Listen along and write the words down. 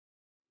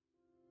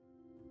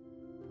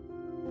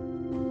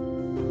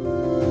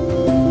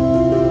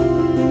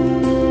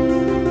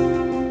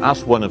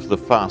As one of the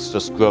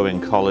fastest growing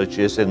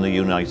colleges in the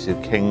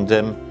United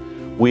Kingdom,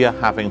 we are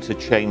having to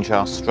change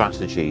our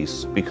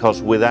strategies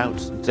because without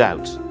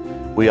doubt,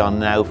 we are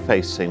now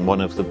facing one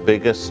of the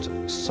biggest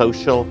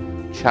social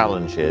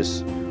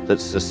challenges that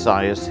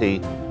society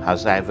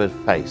has ever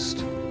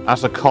faced.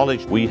 As a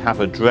college, we have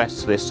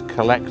addressed this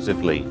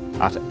collectively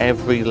at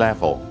every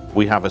level.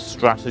 We have a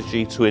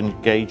strategy to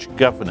engage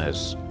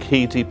governors,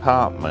 key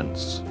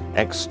departments,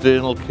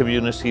 external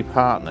community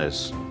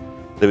partners.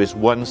 There is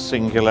one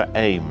singular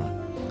aim: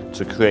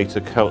 to create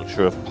a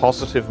culture of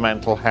positive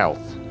mental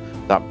health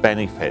that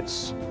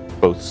benefits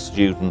both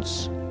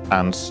students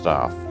and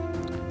staff.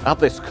 At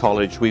this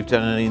college, we've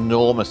done an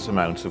enormous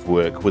amount of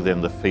work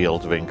within the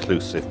field of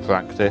inclusive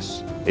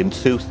practice. In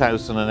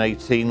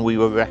 2018, we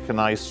were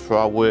recognised for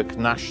our work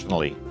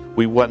nationally.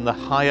 We won the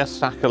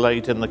highest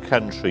accolade in the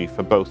country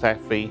for both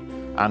FE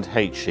and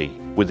HE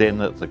within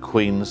the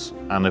Queen's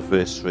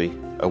Anniversary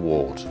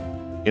Award.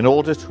 In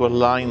order to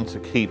align to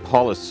key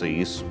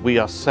policies, we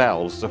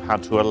ourselves have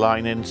had to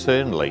align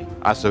internally.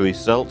 As a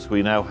result,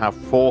 we now have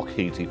 4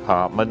 key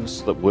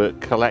departments that work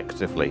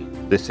collectively.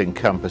 This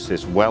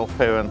encompasses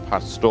welfare and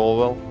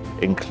pastoral,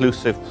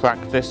 inclusive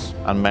practice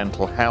and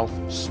mental health,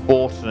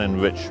 sport and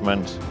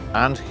enrichment,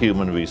 and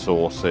human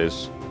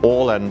resources,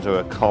 all under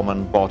a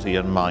common body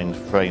and mind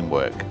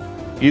framework.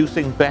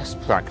 Using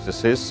best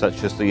practices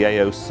such as the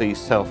AoC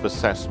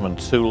Self-Assessment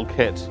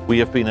Toolkit, we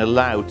have been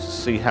allowed to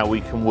see how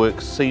we can work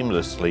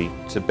seamlessly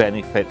to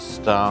benefit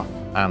staff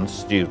and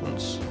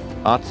students.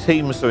 Our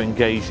teams are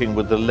engaging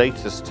with the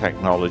latest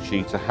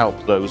technology to help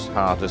those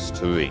hardest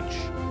to reach.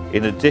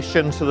 In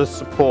addition to the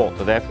support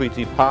that every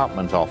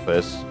department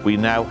offers, we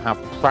now have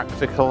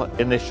practical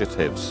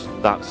initiatives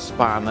that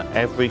span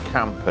every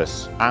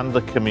campus and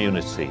the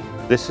community.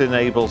 This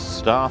enables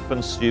staff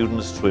and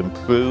students to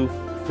improve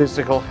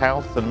physical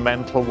health and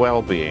mental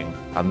well-being,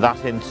 and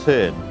that in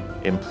turn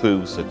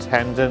improves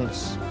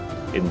attendance,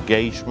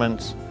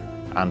 engagement,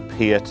 and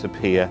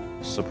peer-to-peer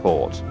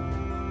support.